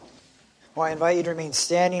Well, I invite you to remain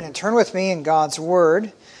standing and turn with me in God's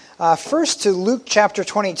Word. First to Luke chapter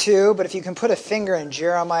 22, but if you can put a finger in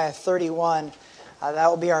Jeremiah 31, that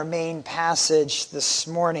will be our main passage this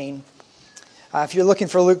morning. If you're looking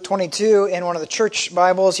for Luke 22 in one of the church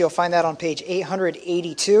Bibles, you'll find that on page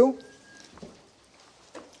 882.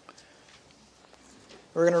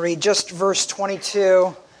 We're going to read just verse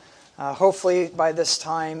 22, hopefully by this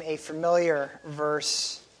time a familiar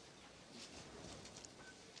verse.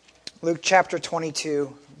 Luke chapter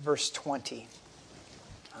 22, verse 20.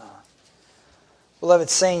 Beloved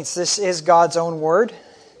saints, this is God's own word,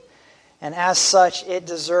 and as such, it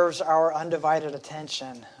deserves our undivided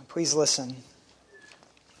attention. Please listen.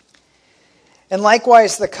 And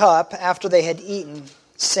likewise the cup, after they had eaten,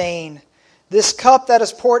 saying, "This cup that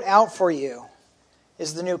is poured out for you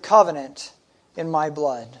is the new covenant in my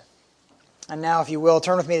blood." And now, if you will,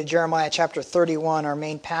 turn with me to Jeremiah chapter 31, our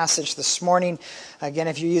main passage this morning. Again,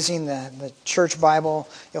 if you're using the church Bible,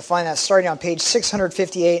 you'll find that starting on page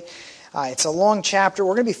 658. It's a long chapter.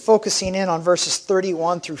 We're going to be focusing in on verses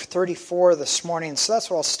 31 through 34 this morning. So that's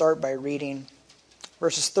what I'll start by reading.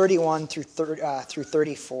 Verses 31 through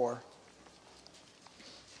 34.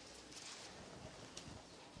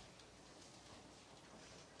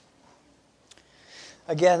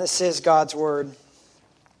 Again, this is God's word.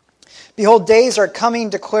 "Behold, days are coming,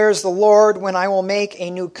 declares the Lord, when I will make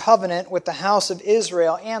a new covenant with the house of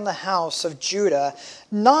Israel and the house of Judah,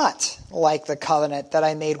 not like the covenant that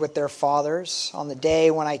I made with their fathers on the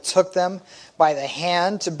day when I took them by the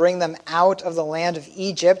hand to bring them out of the land of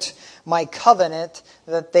Egypt, my covenant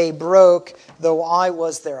that they broke, though I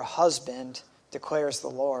was their husband, declares the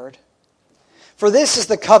Lord. For this is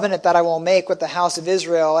the covenant that I will make with the house of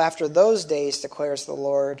Israel after those days, declares the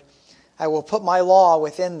Lord. I will put my law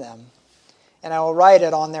within them, and I will write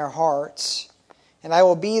it on their hearts. And I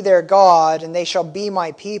will be their God, and they shall be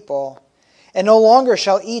my people. And no longer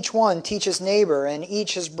shall each one teach his neighbor and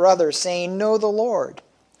each his brother, saying, Know the Lord,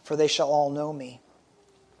 for they shall all know me.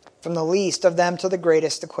 From the least of them to the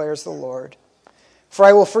greatest, declares the Lord. For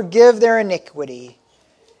I will forgive their iniquity,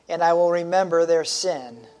 and I will remember their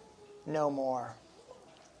sin no more."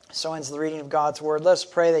 So ends the reading of God's word. Let us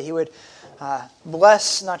pray that He would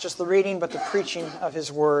bless not just the reading, but the preaching of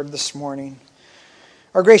His word this morning.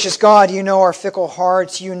 Our gracious God, You know our fickle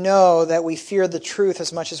hearts. You know that we fear the truth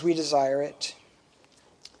as much as we desire it.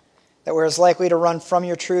 That we're as likely to run from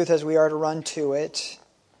Your truth as we are to run to it.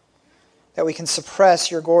 That we can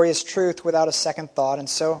suppress Your glorious truth without a second thought. And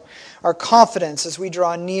so our confidence as we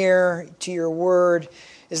draw near to Your word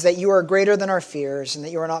is that You are greater than our fears, and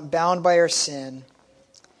that You are not bound by our sin,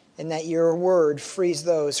 and that Your word frees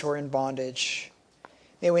those who are in bondage.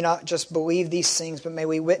 May we not just believe these things, but may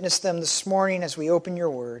we witness them this morning as we open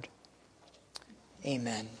Your word.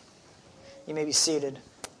 Amen. You may be seated.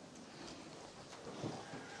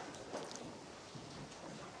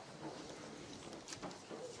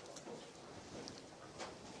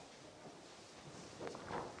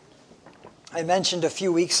 I mentioned a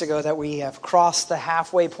few weeks ago that we have crossed the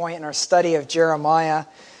halfway point in our study of Jeremiah.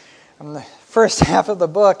 The first half of the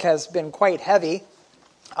book has been quite heavy.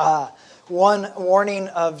 One warning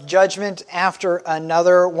of judgment after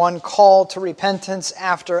another, one call to repentance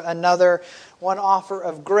after another, one offer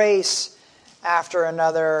of grace after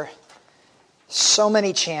another. So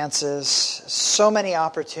many chances, so many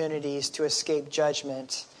opportunities to escape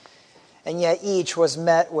judgment, and yet each was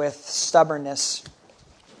met with stubbornness,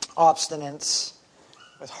 obstinance,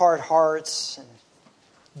 with hard hearts and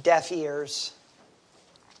deaf ears.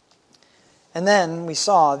 And then we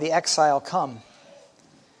saw the exile come.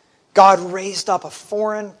 God raised up a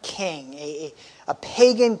foreign king, a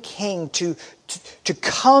pagan king, to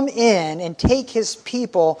come in and take His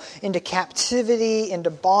people into captivity, into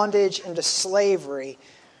bondage, into slavery.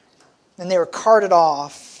 And they were carted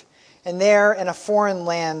off. And there in a foreign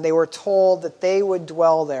land, they were told that they would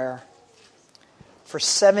dwell there for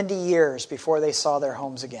 70 years before they saw their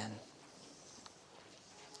homes again.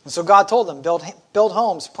 And so God told them, build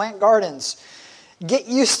homes, plant gardens, get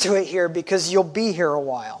used to it here because you'll be here a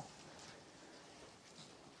while.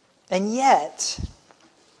 And yet,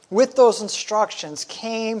 with those instructions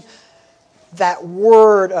came that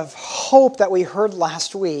word of hope that we heard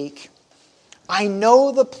last week. I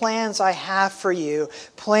know the plans I have for you,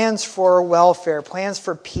 plans for welfare, plans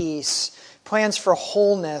for peace, plans for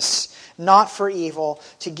wholeness, not for evil,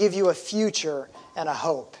 to give you a future and a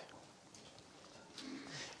hope.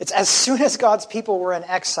 It's as soon as God's people were in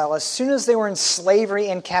exile, as soon as they were in slavery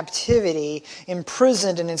and captivity,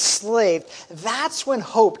 imprisoned and enslaved, that's when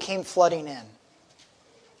hope came flooding in.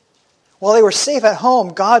 While they were safe at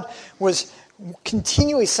home, God was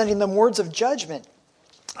continually sending them words of judgment.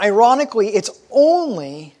 Ironically, it's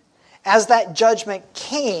only as that judgment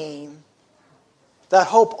came that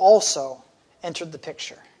hope also entered the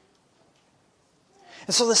picture.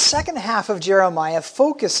 And so the second half of Jeremiah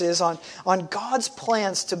focuses on God's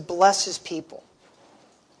plans to bless his people.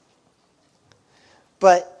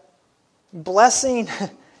 But blessing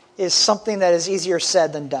is something that is easier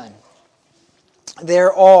said than done.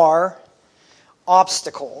 There are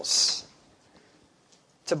obstacles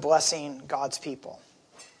to blessing God's people.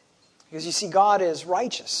 Because you see, God is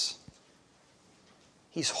righteous.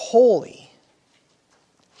 He's holy.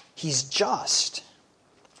 He's just.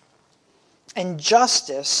 And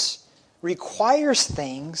justice requires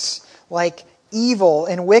things like evil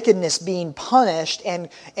and wickedness being punished and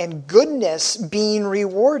goodness being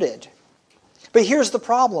rewarded. But here's the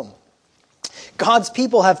problem. God's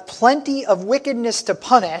people have plenty of wickedness to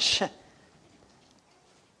punish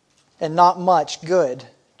and not much good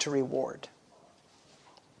to reward.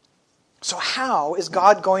 So how is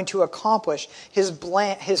God going to accomplish his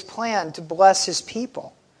plan to bless his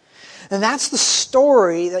people? And that's the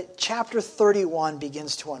story that chapter 31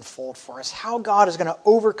 begins to unfold for us. How God is going to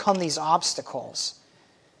overcome these obstacles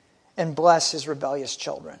and bless his rebellious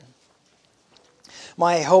children.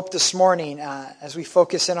 My hope this morning, as we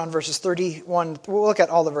focus in on verses 31, we'll look at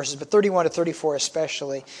all the verses, but 31 to 34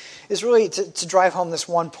 especially, is really to drive home this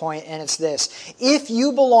one point, and it's this. If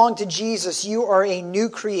you belong to Jesus, you are a new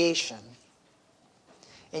creation,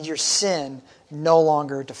 and your sin no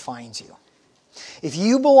longer defines you. If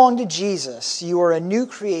you belong to Jesus, you are a new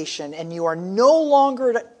creation, and you are no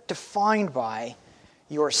longer defined by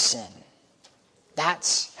your sin.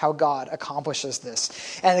 That's how God accomplishes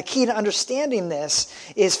this. And the key to understanding this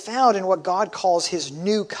is found in what God calls his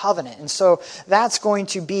new covenant. And so that's going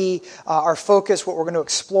to be our focus, what we're going to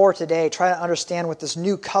explore today, try to understand what this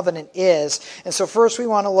new covenant is. And so first we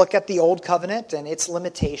want to look at the old covenant and its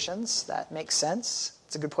limitations. That makes sense.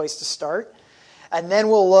 It's a good place to start. And then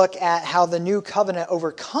we'll look at how the new covenant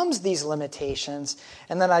overcomes these limitations.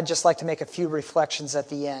 And then I'd just like to make a few reflections at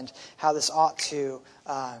the end, how this ought to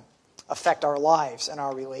affect our lives and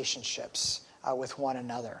our relationships with one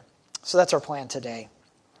another. So that's our plan today.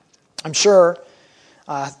 I'm sure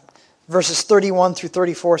verses 31 through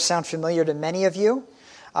 34 sound familiar to many of you.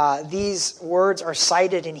 These words are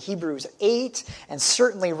cited in Hebrews 8 and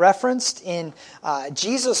certainly referenced in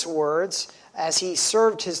Jesus' words as he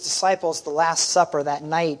served his disciples the Last Supper that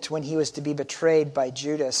night when he was to be betrayed by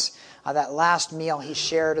Judas. That last meal he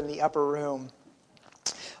shared in the upper room.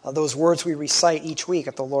 Those words we recite each week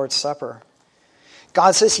at the Lord's Supper.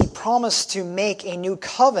 God says he promised to make a new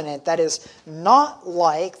covenant that is not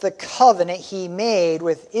like the covenant he made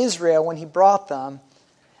with Israel when he brought them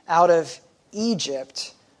out of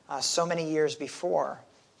Egypt so many years before.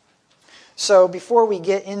 So before we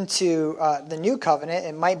get into the new covenant,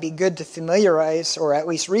 it might be good to familiarize or at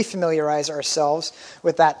least refamiliarize ourselves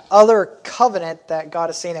with that other covenant that God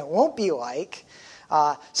is saying it won't be like.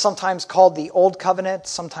 Sometimes called the Old Covenant,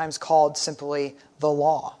 sometimes called simply the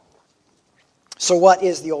Law. So what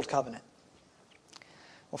is the Old Covenant?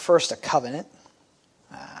 Well, first, a covenant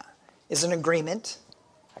is an agreement.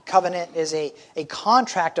 A covenant is a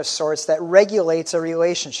contract of sorts that regulates a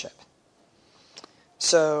relationship.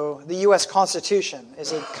 So the U.S. Constitution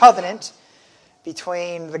is a covenant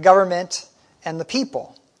between the government and the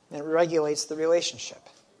people. It regulates the relationship.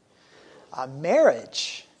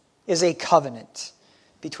 Marriage is a covenant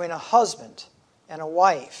between a husband and a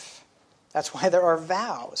wife. That's why there are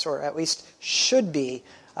vows, or at least should be,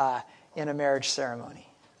 in a marriage ceremony.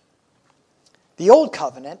 The Old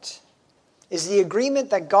Covenant is the agreement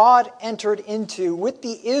that God entered into with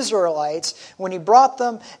the Israelites when he brought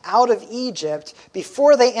them out of Egypt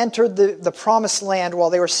before they entered the promised land while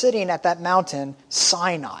they were sitting at that mountain,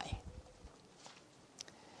 Sinai.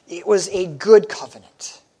 It was a good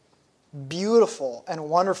covenant. Beautiful and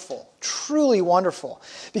wonderful, truly wonderful.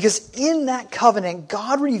 Because in that covenant,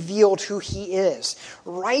 God revealed who he is.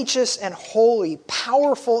 Righteous and holy,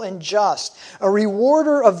 powerful and just, a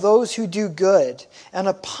rewarder of those who do good, and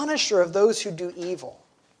a punisher of those who do evil.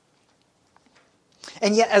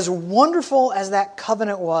 And yet, as wonderful as that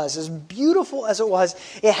covenant was, as beautiful as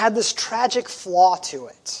it had this tragic flaw to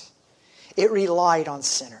it. It relied on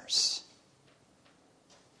sinners.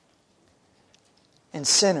 And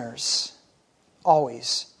sinners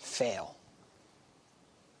always fail.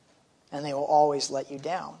 And they will always let you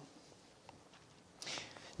down.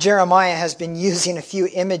 Jeremiah has been using a few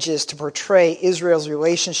images to portray Israel's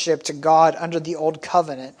relationship to God under the Old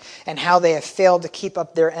Covenant and how they have failed to keep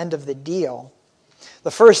up their end of the deal.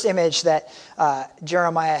 The first image that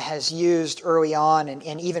Jeremiah has used early on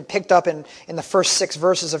and even picked up in the first 6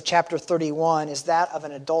 verses of chapter 31 is that of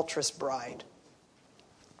an adulterous bride.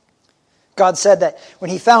 God said that when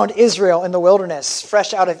he found Israel in the wilderness,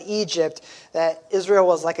 fresh out of Egypt, that Israel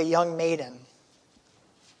was like a young maiden.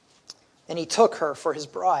 And he took her for his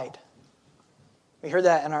bride. We heard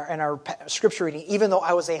that in our scripture reading, even though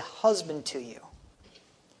I was a husband to you.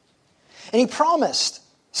 And he promised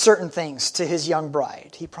certain things to his young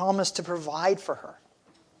bride. He promised to provide for her,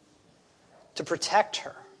 to protect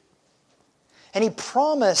her. And he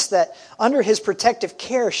promised that under his protective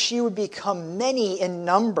care, she would become many in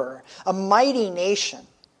number, a mighty nation.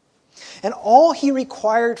 And all he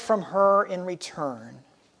required from her in return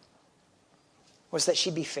was that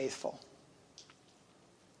she be faithful,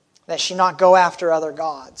 that she not go after other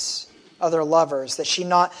gods, other lovers, that she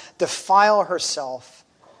not defile herself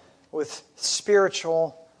with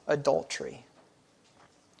spiritual adultery.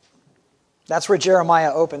 That's where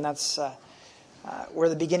Jeremiah opened. That's where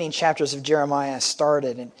the beginning chapters of Jeremiah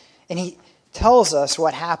started. And he tells us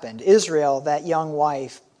what happened. Israel, that young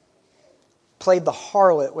wife, played the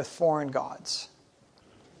harlot with foreign gods.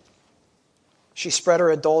 She spread her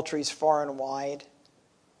adulteries far and wide.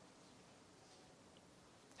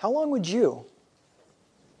 How long would you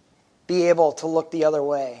be able to look the other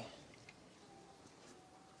way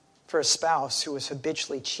for a spouse who was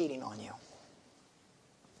habitually cheating on you?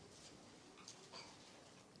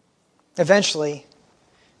 Eventually,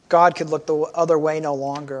 God could look the other way no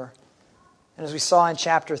longer. And as we saw in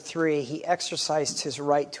chapter 3, he exercised his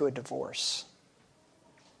right to a divorce.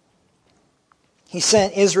 He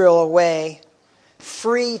sent Israel away,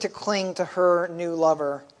 free to cling to her new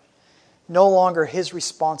lover, no longer his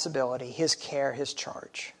responsibility, his care, his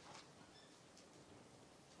charge.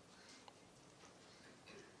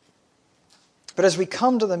 But as we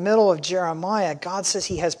come to the middle of Jeremiah, God says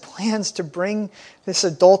he has plans to bring this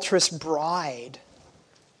adulterous bride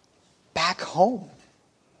back home,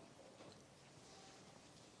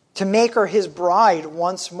 to make her his bride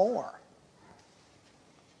once more.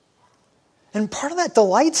 And part of that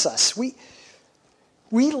delights us. We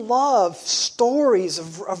love stories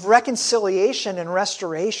of reconciliation and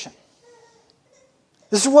restoration.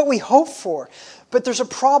 This is what we hope for. But there's a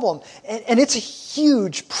problem, and it's a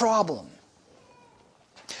huge problem.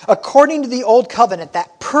 According to the Old Covenant,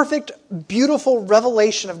 that perfect, beautiful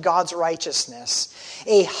revelation of God's righteousness,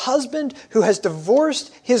 a husband who has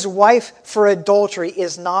divorced his wife for adultery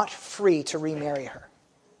is not free to remarry her.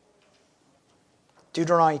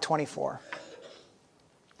 Deuteronomy 24.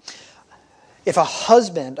 If a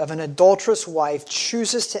husband of an adulterous wife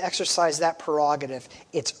chooses to exercise that prerogative,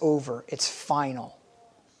 it's over. It's final,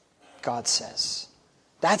 God says.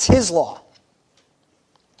 That's his law.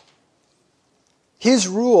 His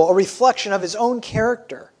rule, a reflection of his own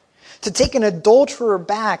character. To take an adulterer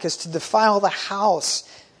back is to defile the house,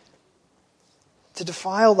 to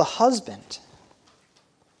defile the husband.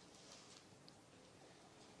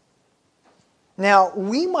 Now,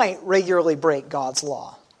 we might regularly break God's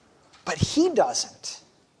law, but he doesn't.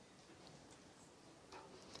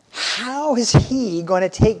 How is he going to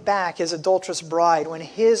take back his adulterous bride when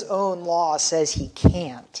his own law says he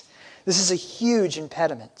can't? This is a huge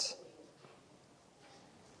impediment.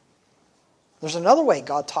 There's another way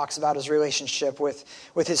God talks about his relationship with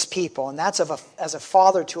his people, and that's as a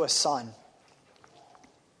father to a son.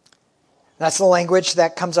 That's the language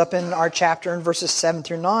that comes up in our chapter in verses 7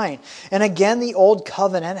 through 9. And again, the Old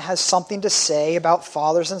Covenant has something to say about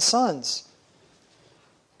fathers and sons.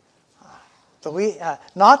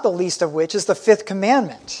 Not the least of which is the 5th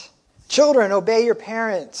commandment. Children, obey your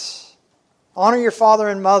parents. Honor your father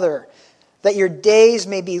and mother, that your days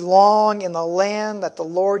may be long in the land that the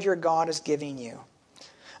Lord your God is giving you.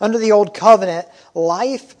 Under the Old Covenant,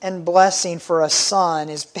 life and blessing for a son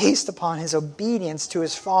is based upon his obedience to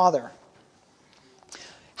his father.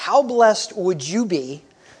 How blessed would you be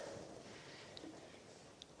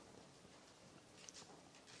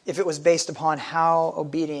if it was based upon how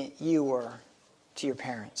obedient you were to your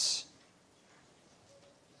parents?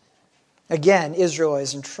 Again, Israel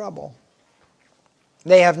is in trouble.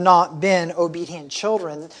 They have not been obedient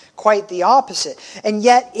children, quite the opposite. And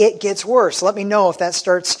yet it gets worse. Let me know if that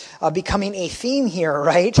starts becoming a theme here,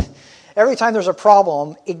 right? Every time there's a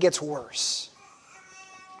problem, it gets worse.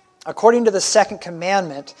 According to the 2nd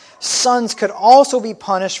commandment, sons could also be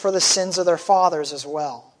punished for the sins of their fathers as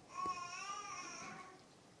well.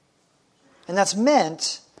 And that's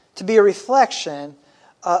meant to be a reflection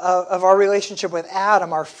of our relationship with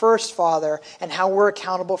Adam, our first father, and how we're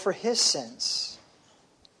accountable for his sins.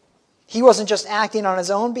 He wasn't just acting on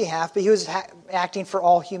his own behalf, but he was acting for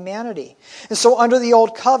all humanity. And so under the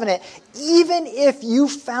old covenant, even if you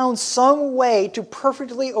found some way to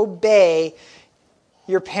perfectly obey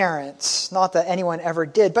your parents, not that anyone ever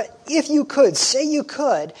did, but if you could, say you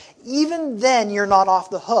could, even then you're not off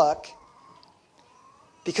the hook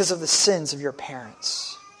because of the sins of your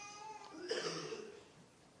parents.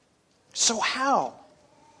 So how?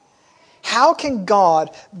 How can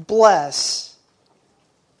God bless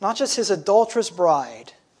not just his adulterous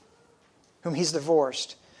bride, whom he's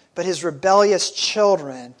divorced, but his rebellious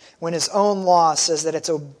children when his own law says that it's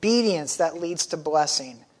obedience that leads to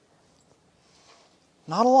blessing?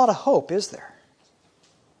 Not a lot of hope, is there?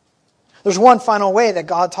 There's one final way that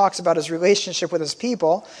God talks about his relationship with his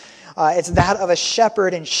people. It's that of a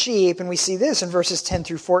shepherd and sheep, and we see this in verses 10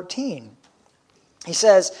 through 14. He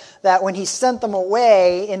says that when he sent them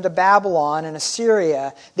away into Babylon and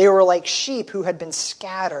Assyria, they were like sheep who had been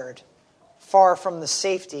scattered far from the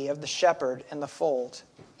safety of the shepherd and the fold.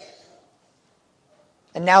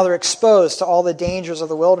 And now they're exposed to all the dangers of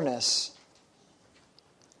the wilderness.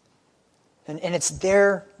 And it's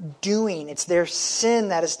their doing, it's their sin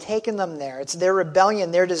that has taken them there. It's their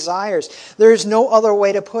rebellion, their desires. There is no other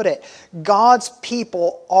way to put it. God's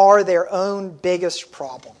people are their own biggest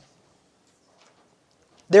problem.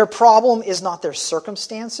 Their problem is not their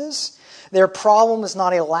circumstances. Their problem is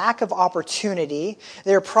not a lack of opportunity.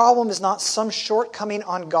 Their problem is not some shortcoming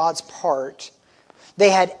on God's part. They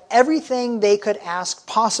had everything they could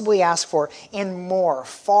possibly ask for, and more,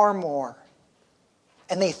 far more.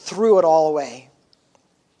 And they threw it all away.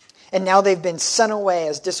 And now they've been sent away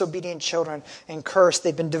as disobedient children and cursed.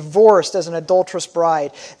 They've been divorced as an adulterous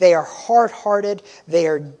bride. They are hard-hearted. They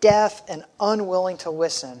are deaf and unwilling to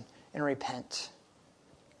listen and repent.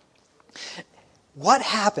 What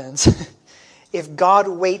happens if God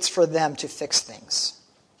waits for them to fix things?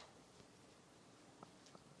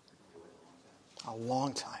 A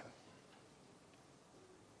long time.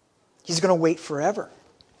 He's going to wait forever.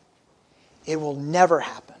 It will never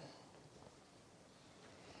happen.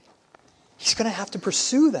 He's going to have to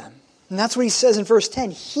pursue them. And that's what he says in verse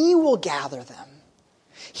 10. He will gather them.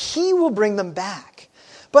 He will bring them back.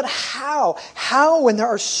 But how? How when there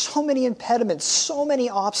are so many impediments, so many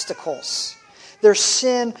obstacles? Their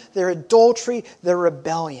sin, their adultery, their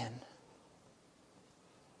rebellion.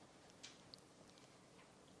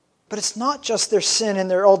 But it's not just their sin and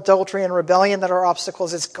their adultery and rebellion that are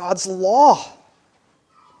obstacles. It's God's law.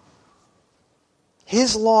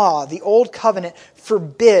 His law, the old covenant,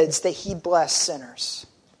 forbids that he bless sinners.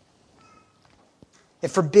 It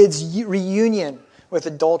forbids reunion with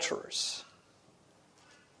adulterers.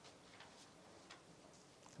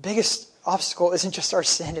 The biggest obstacle isn't just our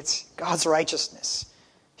sin, it's God's righteousness,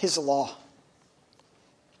 his law.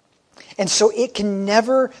 And so it can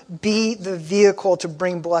never be the vehicle to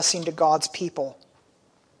bring blessing to God's people.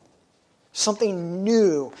 Something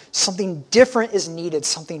new, something different is needed,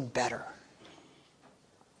 something better.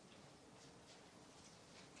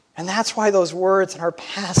 And that's why those words in our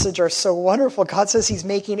passage are so wonderful. God says he's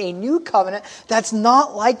making a new covenant that's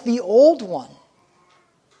not like the old one.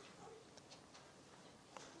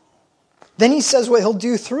 Then he says what he'll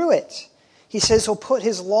do through it. He says he'll put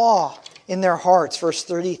his law in their hearts, verse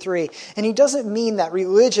 33. And he doesn't mean that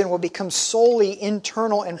religion will become solely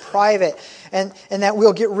internal and private, and that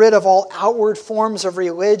we'll get rid of all outward forms of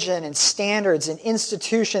religion and standards and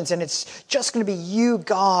institutions, and it's just going to be you,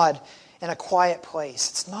 God, in a quiet place.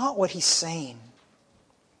 It's not what he's saying.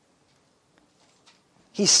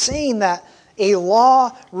 He's saying that a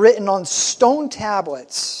law written on stone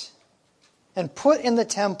tablets and put in the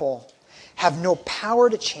temple have no power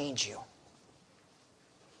to change you.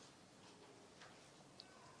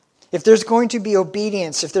 If there's going to be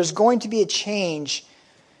obedience, if there's going to be a change,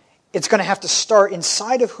 it's going to have to start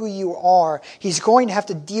inside of who you are. He's going to have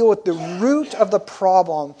to deal with the root of the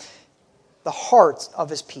problem, the hearts of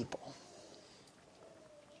his people.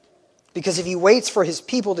 Because if he waits for his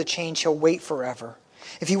people to change, he'll wait forever.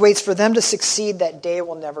 If he waits for them to succeed, that day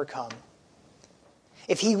will never come.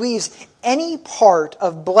 If he leaves any part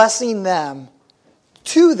of blessing them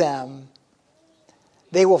to them,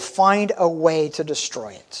 they will find a way to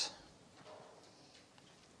destroy it.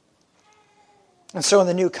 And so in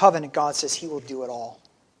the new covenant, God says he will do it all.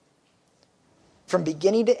 From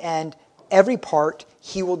beginning to end, every part,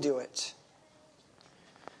 he will do it.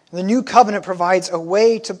 The new covenant provides a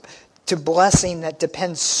way to blessing that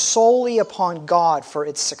depends solely upon God for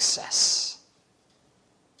its success.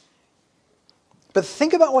 But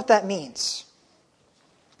think about what that means.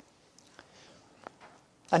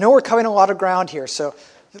 I know we're covering a lot of ground here, so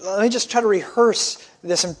let me just try to rehearse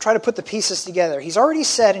this and try to put the pieces together. He's already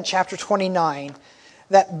said in chapter 29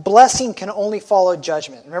 that blessing can only follow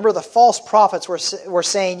judgment. Remember, the false prophets were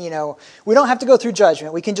saying, we don't have to go through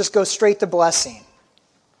judgment. We can just go straight to blessing.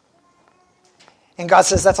 And God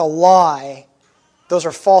says that's a lie. Those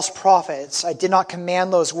are false prophets. I did not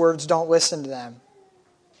command those words. Don't listen to them.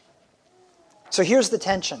 So here's the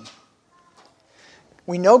tension.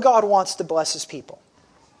 We know God wants to bless his people.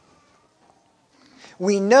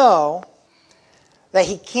 We know that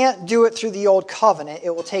he can't do it through the old covenant.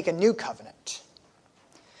 It will take a new covenant.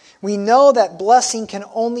 We know that blessing can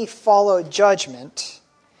only follow judgment.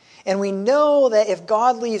 And we know that if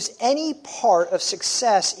God leaves any part of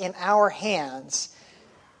success in our hands,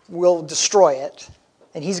 we'll destroy it.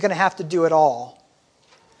 And he's going to have to do it all.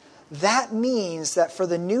 That means that for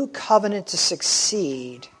the new covenant to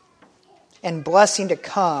succeed and blessing to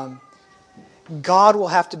come, God will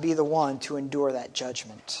have to be the one to endure that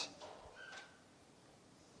judgment,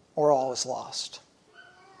 or all is lost.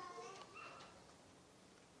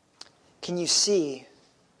 Can you see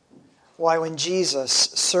why when Jesus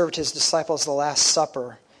served his disciples the Last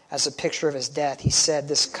Supper as a picture of his death, he said,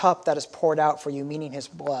 "This cup that is poured out for you," meaning his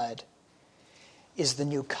blood, is the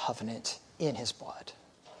new covenant in his blood.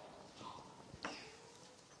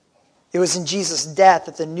 It was in Jesus' death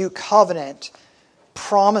that the new covenant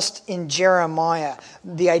promised in Jeremiah,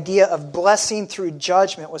 the idea of blessing through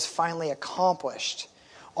judgment, was finally accomplished.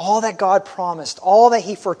 All that God promised, all that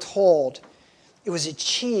he foretold, it was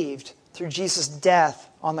achieved through Jesus' death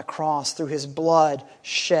on the cross, through his blood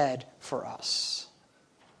shed for us.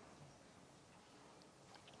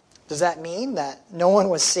 Does that mean that no one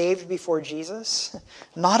was saved before Jesus?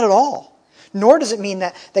 Not at all. Nor does it mean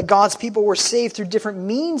that God's people were saved through different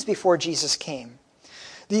means before Jesus came.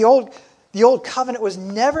 The old covenant was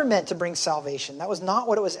never meant to bring salvation. That was not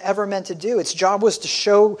what it was ever meant to do. Its job was to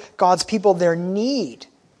show God's people their need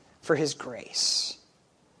for his grace.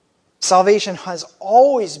 Salvation has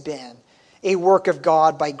always been a work of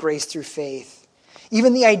God by grace through faith.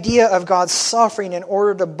 Even the idea of God's suffering in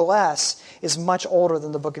order to bless is much older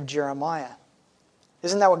than the book of Jeremiah.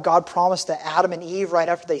 Isn't that what God promised to Adam and Eve right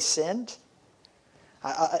after they sinned?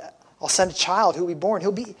 I'll send a child who will be born.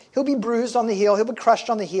 He'll be bruised on the heel. He'll be crushed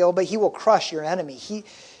on the heel, but he will crush your enemy.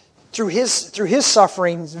 Through his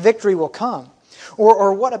suffering, victory will come.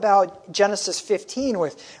 Or what about Genesis 15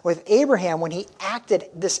 with Abraham when he acted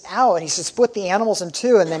this out and he said, split the animals in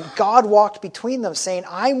two, and then God walked between them saying,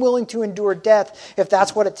 I'm willing to endure death if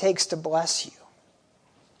that's what it takes to bless you.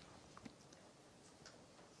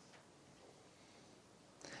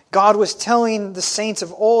 God was telling the saints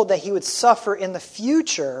of old that he would suffer in the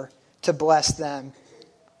future to bless them.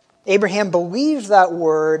 Abraham believed that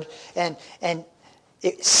word and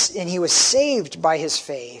he was saved by his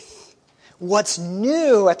faith. What's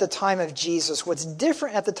new at the time of Jesus, what's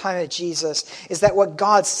different at the time of Jesus, is that what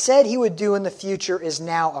God said he would do in the future is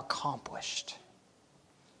now accomplished.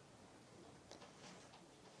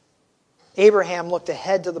 Abraham looked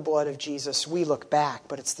ahead to the blood of Jesus. We look back,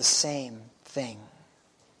 but it's the same thing.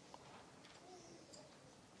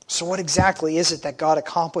 So what exactly is it that God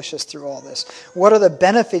accomplishes through all this? What are the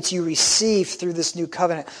benefits you receive through this new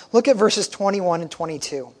covenant? Look at verses 21 and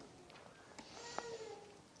 22.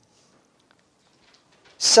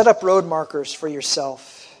 Set up road markers for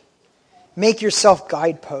yourself. Make yourself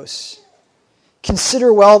guideposts.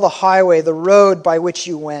 Consider well the highway, the road by which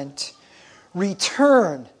you went.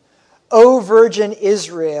 Return, O virgin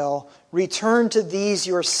Israel, return to these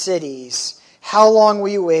your cities. How long will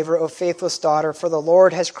you waver, O faithless daughter? For the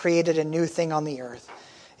Lord has created a new thing on the earth.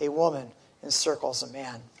 A woman encircles a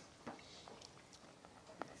man.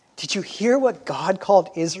 Did you hear what God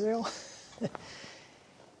called Israel?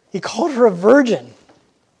 He called her a virgin.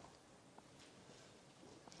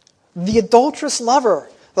 The adulterous lover,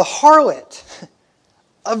 the harlot,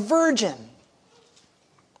 a virgin.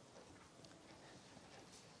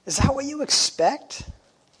 Is that what you expect?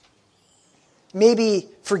 Maybe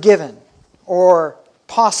forgiven or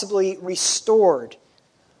possibly restored.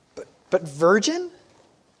 But virgin?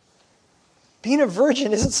 Being a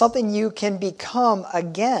virgin isn't something you can become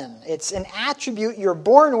again. It's an attribute you're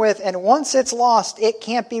born with, and once it's lost, it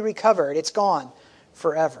can't be recovered. It's gone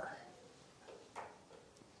forever.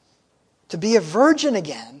 To be a virgin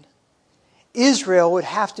again, Israel would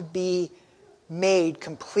have to be made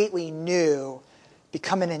completely new,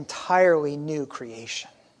 become an entirely new creation.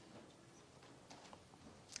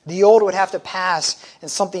 The old would have to pass, and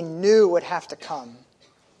something new would have to come.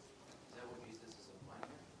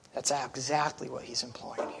 That's exactly what he's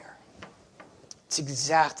employing here. It's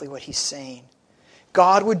exactly what he's saying.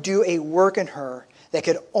 God would do a work in her that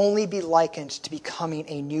could only be likened to becoming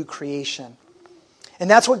a new creation. And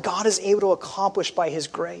that's what God is able to accomplish by his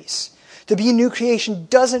grace. To be a new creation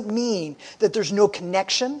doesn't mean that there's no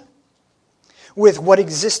connection with what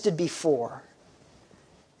existed before.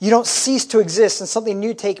 You don't cease to exist and something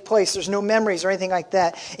new take place. There's no memories or anything like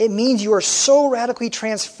that. It means you are so radically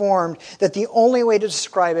transformed that the only way to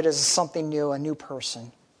describe it is something new, a new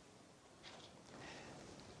person.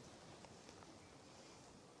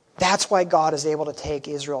 That's why God is able to take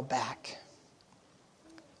Israel back.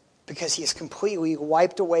 Because he has completely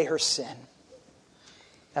wiped away her sin.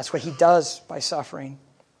 That's what he does by suffering.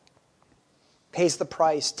 Pays the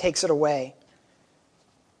price, takes it away.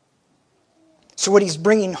 So what he's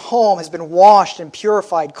bringing home has been washed and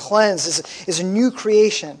purified, cleansed, is a new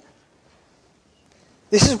creation.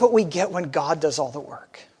 This is what we get when God does all the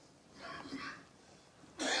work.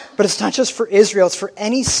 But it's not just for Israel, it's for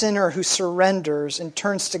any sinner who surrenders and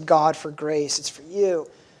turns to God for grace. It's for you,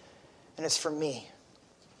 and it's for me.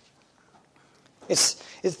 It's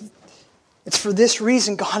for this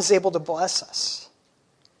reason God is able to bless us.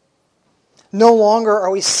 No longer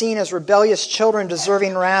are we seen as rebellious children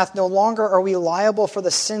deserving wrath. No longer are we liable for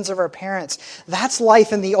the sins of our parents. That's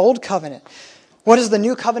life in the old covenant. What does the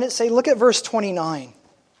new covenant say? Look at verse 29.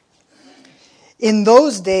 In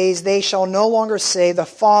those days they shall no longer say, the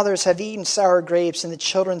fathers have eaten sour grapes and the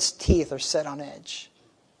children's teeth are set on edge.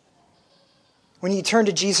 When you turn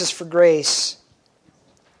to Jesus for grace,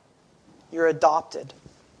 you're adopted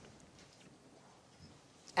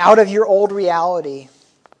out of your old reality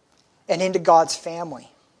and into God's family.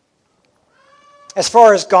 As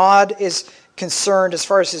far as God is concerned, as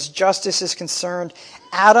far as his justice is concerned,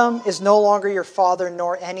 Adam is no longer your father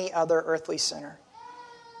nor any other earthly sinner.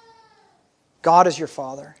 God is your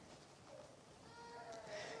father.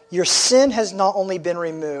 Your sin has not only been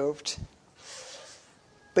removed,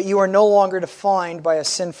 but you are no longer defined by a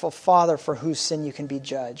sinful father for whose sin you can be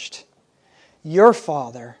judged. Your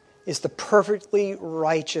Father is the perfectly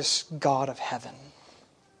righteous God of heaven.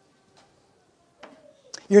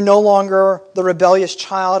 You're no longer the rebellious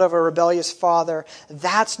child of a rebellious father.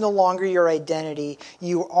 That's no longer your identity.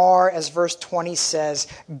 You are, as verse 20 says,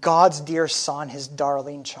 God's dear son, his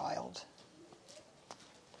darling child.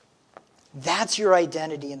 That's your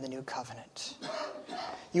identity in the new covenant.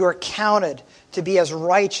 You are counted to be as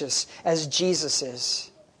righteous as Jesus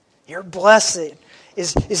is. Your blessed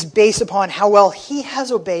is based upon how well he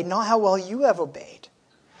has obeyed, not how well you have obeyed.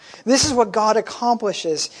 This is what God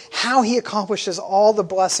accomplishes, how he accomplishes all the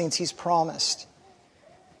blessings he's promised.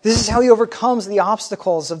 This is how he overcomes the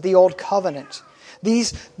obstacles of the old covenant.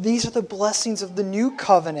 These are the blessings of the new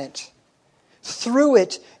covenant. Through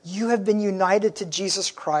it, you have been united to Jesus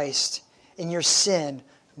Christ, and your sin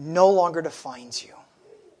no longer defines you.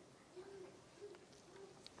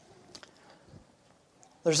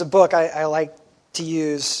 There's a book I like to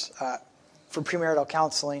use for premarital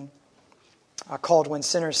counseling called When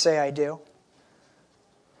Sinners Say I Do.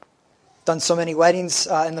 Done so many weddings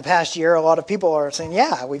in the past year, a lot of people are saying,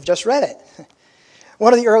 yeah, we've just read it.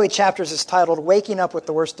 One of the early chapters is titled Waking Up with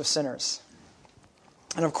the Worst of Sinners.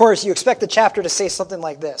 And of course, you expect the chapter to say something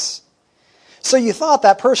like this. So you thought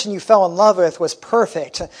that person you fell in love with was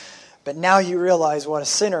perfect, but now you realize what a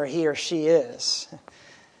sinner he or she is.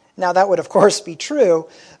 Now, that would, of course, be true,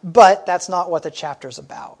 but that's not what the chapter's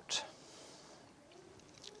about.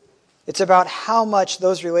 It's about how much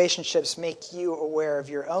those relationships make you aware of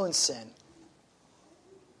your own sin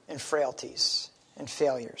and frailties and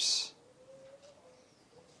failures.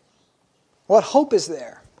 What hope is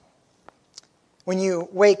there when you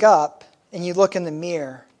wake up and you look in the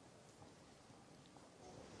mirror,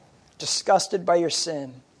 disgusted by your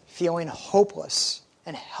sin, feeling hopeless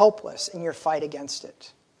and helpless in your fight against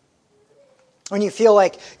it? When you feel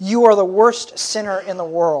like you are the worst sinner in the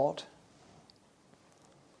world?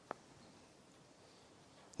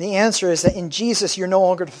 The answer is that in Jesus, you're no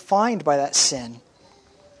longer defined by that sin.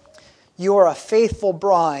 You are a faithful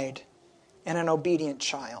bride and an obedient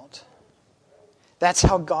child. That's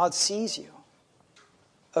how God sees you.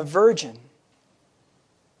 A virgin,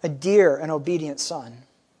 a dear and obedient son.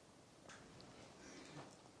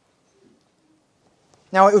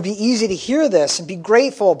 Now, it would be easy to hear this and be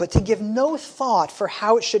grateful, but to give no thought for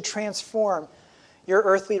how it should transform your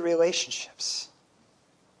earthly relationships.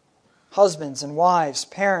 Husbands and wives,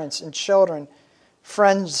 parents and children,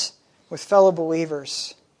 friends with fellow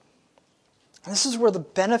believers. And this is where the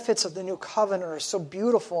benefits of the new covenant are so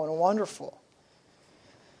beautiful and wonderful.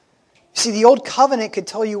 You see, the old covenant could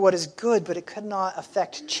tell you what is good, but it could not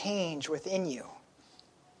affect change within you.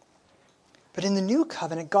 But in the new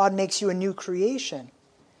covenant, God makes you a new creation.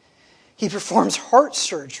 He performs heart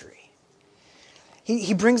surgery.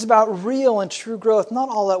 He brings about real and true growth, not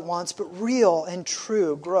all at once, but real and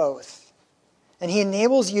true growth. And he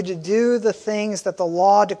enables you to do the things that the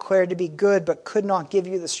law declared to be good but could not give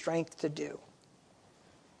you the strength to do.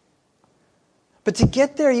 But to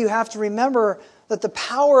get there, you have to remember that the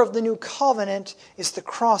power of the new covenant is the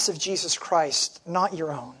cross of Jesus Christ, not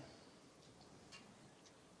your own.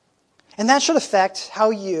 And that should affect how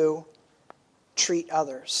you treat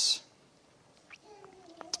others.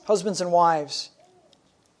 Husbands and wives,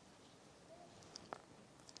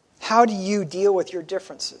 how do you deal with your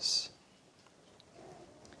differences?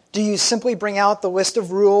 Do you simply bring out the list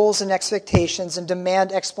of rules and expectations and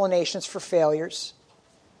demand explanations for failures?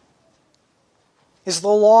 Is the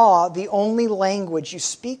law the only language you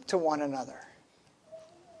speak to one another?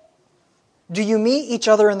 Do you meet each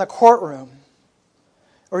other in the courtroom,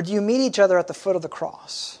 or do you meet each other at the foot of the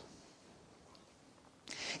cross?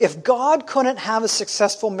 If God couldn't have a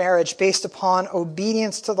successful marriage based upon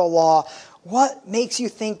obedience to the law, what makes you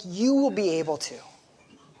think you will be able to?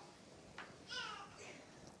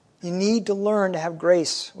 You need to learn to have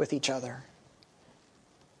grace with each other,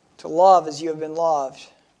 to love as you have been loved,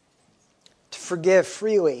 to forgive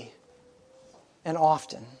freely and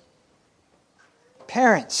often.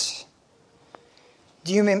 Parents,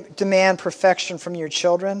 do you demand perfection from your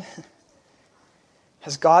children?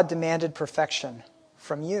 Has God demanded perfection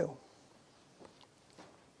from you?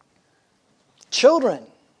 Children,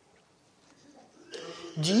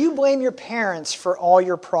 do you blame your parents for all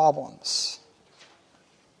your problems?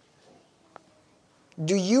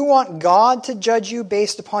 Do you want God to judge you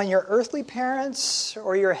based upon your earthly parents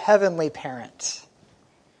or your heavenly parent?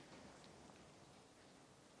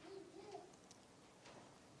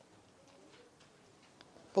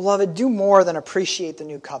 Beloved, do more than appreciate the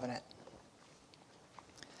new covenant.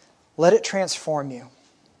 Let it transform you.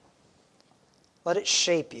 Let it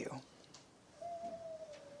shape you.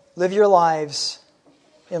 Live your lives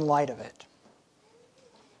in light of it.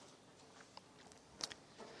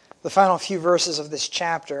 The final few verses of this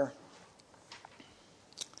chapter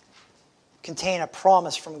contain a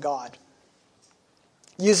promise from God.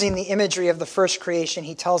 Using the imagery of the first creation,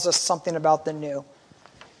 he tells us something about the new.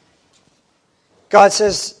 God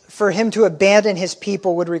says for him to abandon his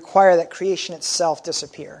people would require that creation itself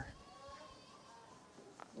disappear.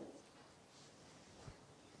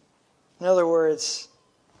 In other words,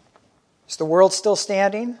 is the world still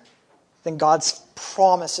standing? Then God's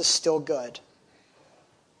promise is still good.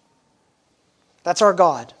 That's our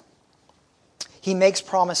God. He makes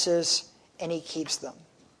promises and he keeps them.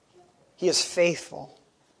 He is faithful.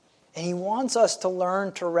 And he wants us to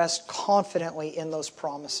learn to rest confidently in those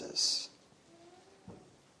promises.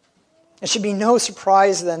 It should be no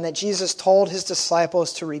surprise then that Jesus told his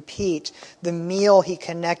disciples to repeat the meal he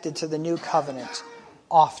connected to the new covenant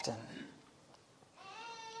often.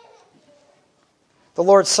 The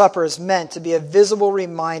Lord's Supper is meant to be a visible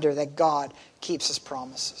reminder that God keeps his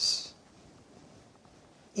promises.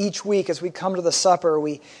 Each week as we come to the supper,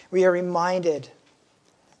 we are reminded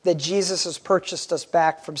that Jesus has purchased us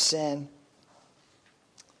back from sin.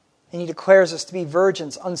 And he declares us to be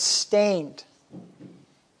virgins, unstained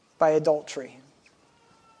by adultery.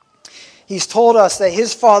 He's told us that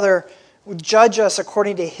his Father would judge us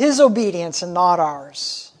according to his obedience and not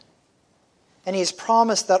ours. And he's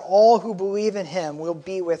promised that all who believe in him will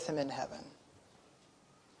be with him in heaven.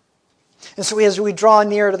 And so as we draw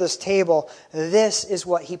near to this table, this is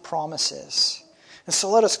what he promises. And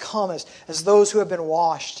so let us come as those who have been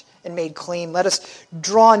washed and made clean. Let us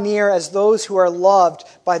draw near as those who are loved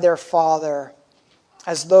by their Father,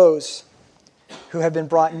 as those who have been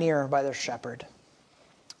brought near by their shepherd.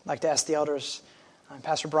 I'd like to ask the elders and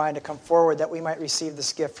Pastor Brian to come forward that we might receive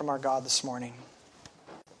this gift from our God this morning.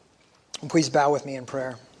 And please bow with me in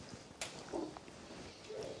prayer.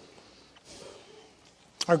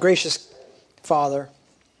 Our gracious Father,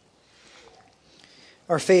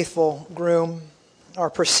 our faithful groom,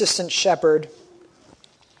 our persistent shepherd,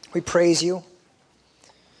 we praise you.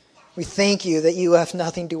 We thank you that you left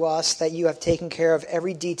nothing to us, that you have taken care of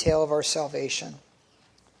every detail of our salvation,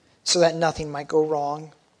 so that nothing might go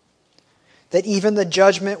wrong. That even the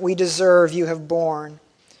judgment we deserve you have borne,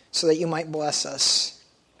 so that you might bless us.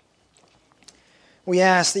 We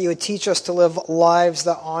ask that you would teach us to live lives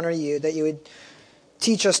that honor you, that you would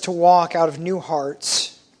teach us to walk out of new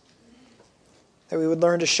hearts, that we would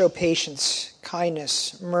learn to show patience,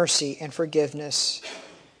 kindness, mercy, and forgiveness,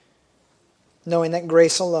 knowing that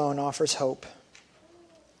grace alone offers hope.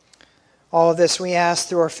 All of this we ask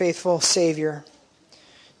through our faithful Savior,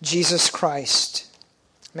 Jesus Christ.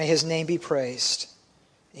 May his name be praised.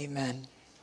 Amen.